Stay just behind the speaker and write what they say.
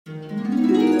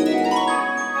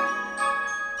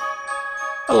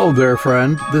Hello there,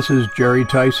 friend. This is Jerry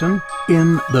Tyson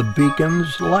in the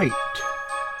Beacon's Light.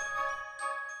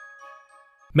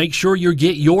 Make sure you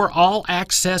get your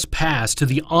all-access pass to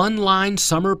the online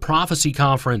Summer Prophecy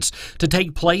Conference to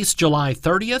take place July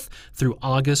 30th through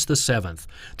August the 7th.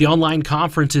 The online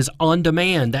conference is on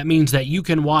demand. That means that you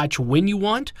can watch when you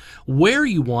want, where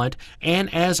you want, and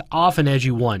as often as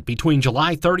you want between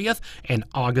July 30th and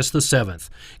August the 7th.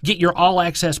 Get your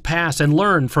all-access pass and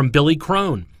learn from Billy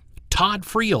Crone, Todd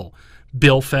Friel,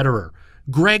 Bill Federer,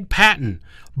 Greg Patton,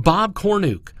 Bob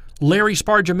Cornuke, Larry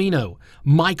Spargimino,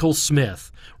 Michael Smith,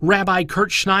 Rabbi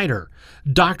Kurt Schneider,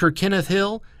 Dr. Kenneth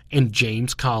Hill, and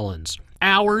James Collins.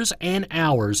 Hours and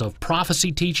hours of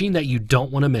prophecy teaching that you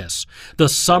don't want to miss. The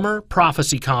Summer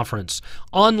Prophecy Conference,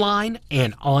 online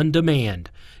and on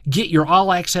demand. Get your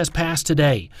all-access pass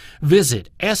today.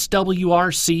 Visit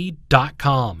swrc.com.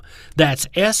 That's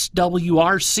swrc.com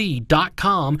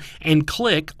and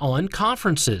click on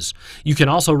Conferences. You can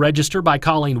also register by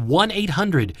calling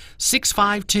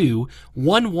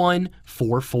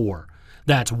 1-800-652-1144.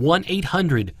 That's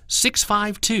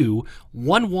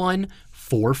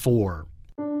 1-800-652-1144.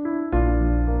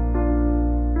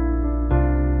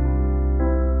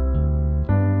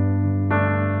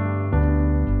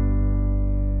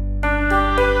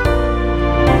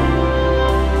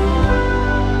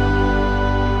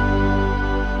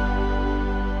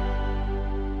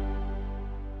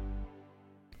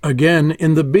 Again,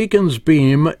 in the Beacon's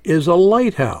beam is a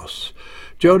lighthouse.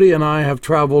 Jody and I have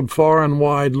traveled far and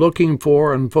wide looking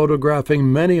for and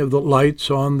photographing many of the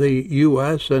lights on the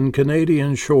U.S. and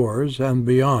Canadian shores and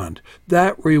beyond.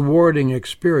 That rewarding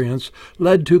experience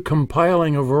led to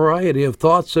compiling a variety of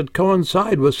thoughts that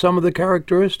coincide with some of the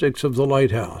characteristics of the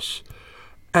lighthouse.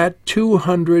 At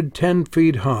 210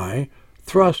 feet high,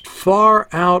 thrust far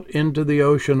out into the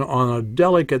ocean on a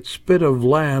delicate spit of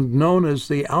land known as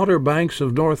the Outer Banks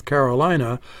of North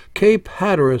Carolina, Cape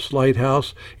Hatteras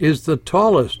Lighthouse is the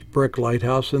tallest brick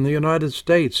lighthouse in the United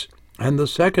States and the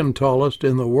second tallest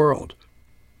in the world.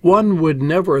 One would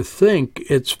never think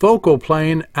its focal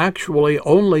plane actually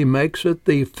only makes it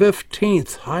the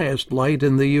 15th highest light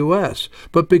in the U.S.,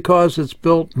 but because it's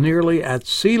built nearly at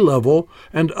sea level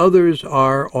and others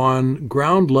are on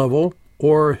ground level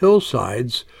or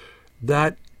hillsides,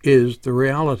 that is the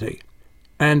reality.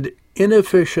 An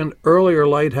inefficient earlier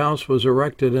lighthouse was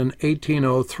erected in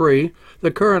 1803,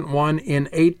 the current one in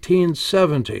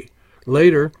 1870.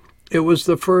 Later, it was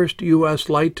the first U.S.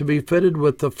 light to be fitted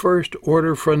with the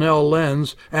first-order Fresnel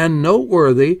lens, and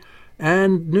noteworthy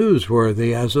and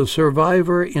newsworthy as a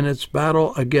survivor in its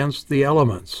battle against the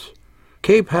elements.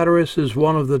 Cape Hatteras is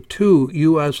one of the two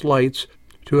U.S. lights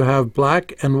to have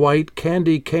black and white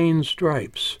candy cane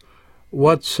stripes.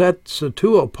 What sets the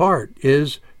two apart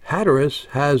is Hatteras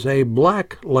has a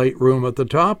black light room at the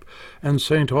top, and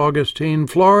St. Augustine,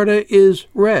 Florida, is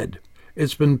red.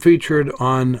 It's been featured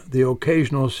on the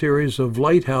occasional series of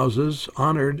lighthouses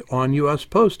honored on U.S.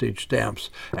 postage stamps,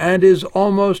 and is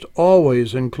almost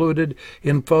always included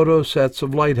in photo sets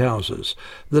of lighthouses.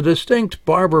 The distinct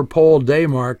barber pole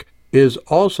daymark is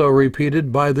also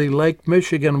repeated by the Lake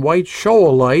Michigan White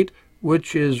Shoal Light,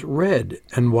 which is red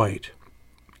and white.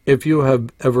 If you have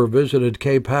ever visited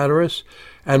Cape Hatteras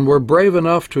and were brave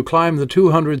enough to climb the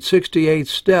 268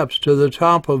 steps to the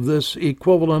top of this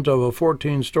equivalent of a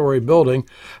 14-story building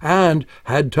and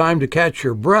had time to catch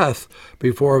your breath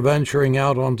before venturing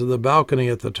out onto the balcony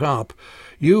at the top,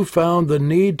 you found the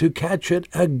need to catch it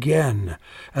again,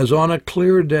 as on a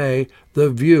clear day the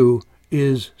view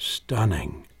is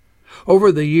stunning.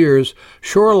 Over the years,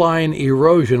 shoreline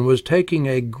erosion was taking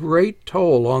a great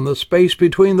toll on the space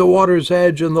between the water's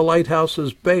edge and the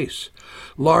lighthouse's base.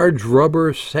 Large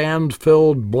rubber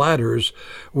sand-filled bladders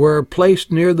were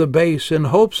placed near the base in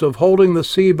hopes of holding the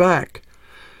sea back.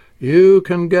 You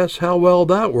can guess how well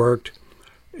that worked.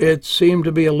 It seemed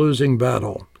to be a losing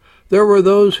battle. There were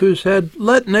those who said,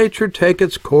 "Let nature take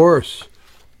its course."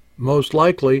 Most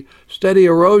likely, steady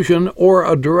erosion or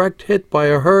a direct hit by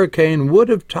a hurricane would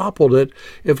have toppled it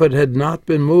if it had not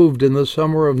been moved in the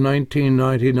summer of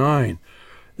 1999.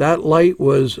 That light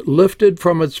was lifted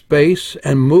from its base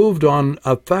and moved on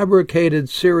a fabricated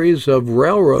series of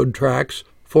railroad tracks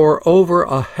for over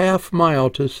a half-mile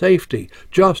to safety,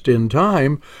 just in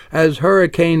time as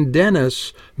Hurricane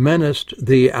Dennis menaced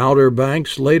the Outer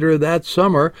Banks later that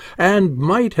summer and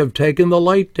might have taken the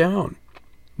light down.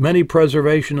 Many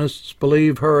preservationists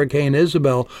believe Hurricane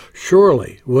Isabel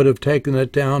surely would have taken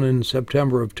it down in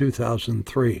September of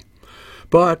 2003.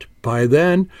 But by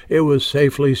then it was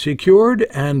safely secured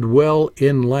and well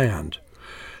inland.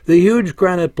 The huge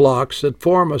granite blocks that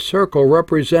form a circle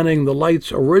representing the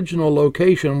light's original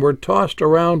location were tossed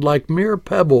around like mere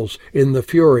pebbles in the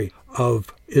fury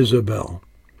of Isabel.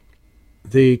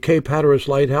 The Cape Hatteras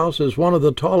Lighthouse is one of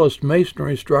the tallest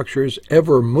masonry structures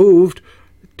ever moved,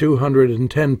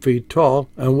 210 feet tall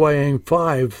and weighing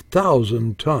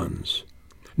 5,000 tons.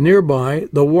 Nearby,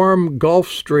 the warm Gulf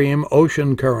Stream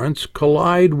ocean currents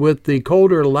collide with the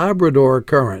colder Labrador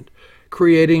Current,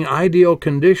 creating ideal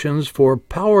conditions for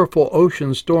powerful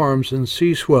ocean storms and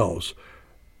sea swells.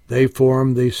 They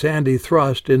form the Sandy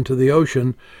Thrust into the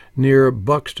ocean near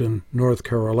Buxton, North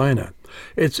Carolina.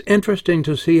 It's interesting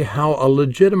to see how a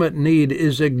legitimate need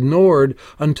is ignored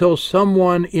until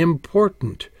someone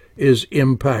important is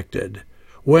impacted.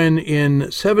 When in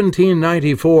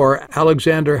 1794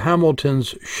 Alexander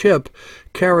Hamilton's ship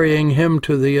carrying him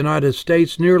to the United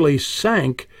States nearly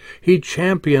sank, he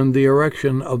championed the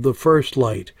erection of the first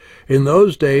light. In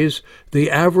those days, the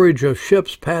average of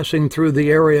ships passing through the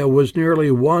area was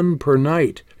nearly one per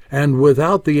night, and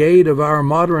without the aid of our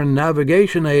modern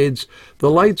navigation aids, the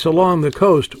lights along the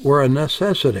coast were a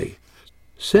necessity.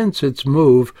 Since its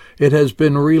move, it has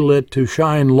been relit to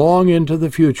shine long into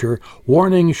the future,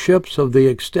 warning ships of the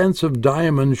extensive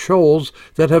diamond shoals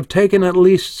that have taken at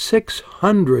least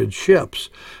 600 ships,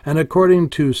 and according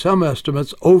to some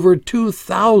estimates, over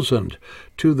 2,000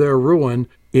 to their ruin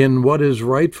in what is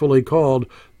rightfully called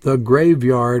the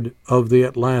graveyard of the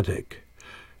Atlantic.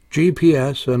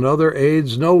 GPS and other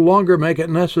aids no longer make it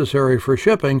necessary for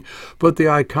shipping, but the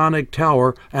iconic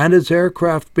tower and its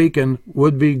aircraft beacon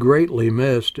would be greatly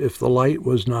missed if the light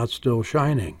was not still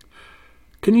shining.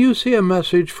 Can you see a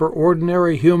message for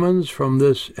ordinary humans from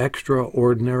this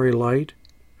extraordinary light?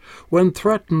 When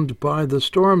threatened by the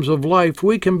storms of life,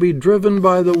 we can be driven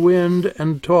by the wind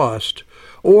and tossed,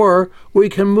 or we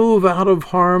can move out of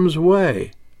harm's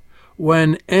way.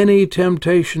 When any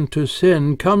temptation to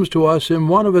sin comes to us in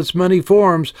one of its many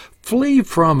forms, flee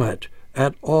from it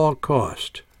at all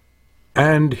cost.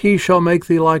 And he shall make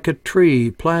thee like a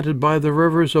tree planted by the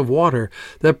rivers of water,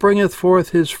 that bringeth forth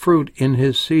his fruit in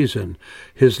his season.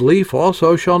 His leaf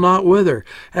also shall not wither,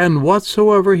 and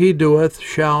whatsoever he doeth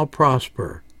shall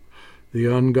prosper. The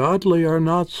ungodly are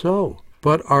not so,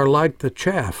 but are like the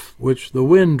chaff which the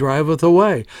wind driveth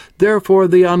away. Therefore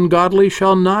the ungodly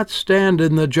shall not stand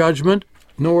in the judgment,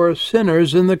 nor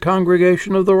sinners in the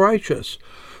congregation of the righteous.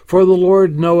 For the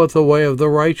Lord knoweth the way of the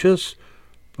righteous,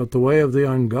 but the way of the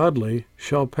ungodly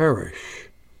shall perish.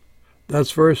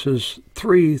 That's verses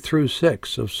 3 through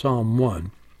 6 of Psalm 1.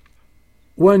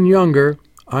 When younger,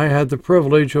 I had the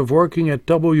privilege of working at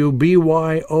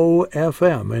WBYO-FM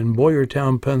in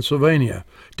Boyertown, Pennsylvania.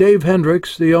 Dave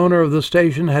Hendricks, the owner of the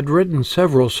station, had written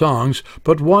several songs,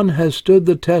 but one has stood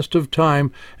the test of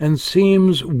time and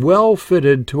seems well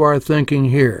fitted to our thinking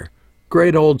here.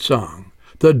 Great old song.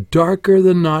 The darker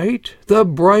the night, the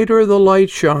brighter the light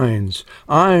shines.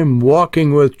 I'm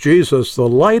walking with Jesus, the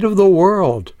light of the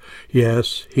world.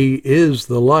 Yes, he is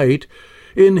the light.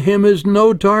 In him is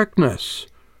no darkness.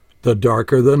 The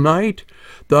darker the night,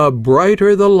 the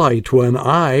brighter the light when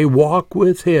I walk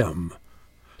with him.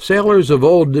 Sailors of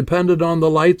old depended on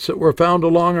the lights that were found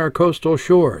along our coastal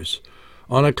shores.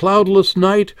 On a cloudless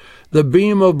night, the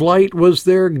beam of light was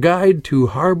their guide to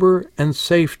harbor and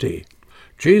safety.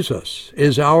 Jesus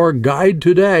is our guide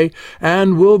today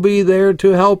and will be there to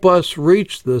help us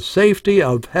reach the safety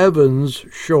of heaven's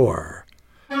shore.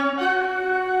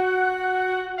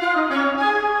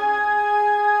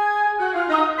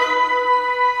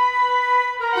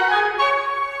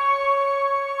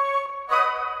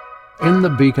 In the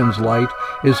Beacon's Light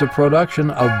is a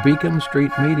production of Beacon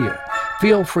Street Media.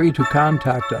 Feel free to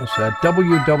contact us at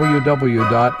www.swrc.com.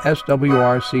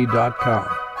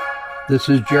 This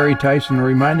is Jerry Tyson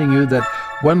reminding you that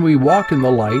when we walk in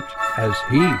the light, as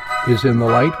he is in the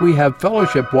light, we have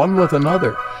fellowship one with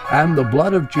another, and the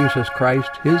blood of Jesus Christ,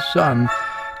 his Son,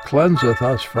 cleanseth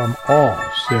us from all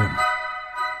sin.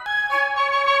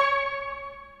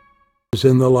 As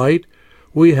in the light,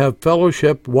 we have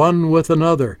fellowship one with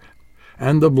another,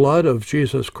 and the blood of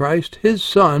Jesus Christ, his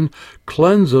Son,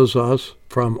 cleanses us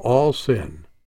from all sin.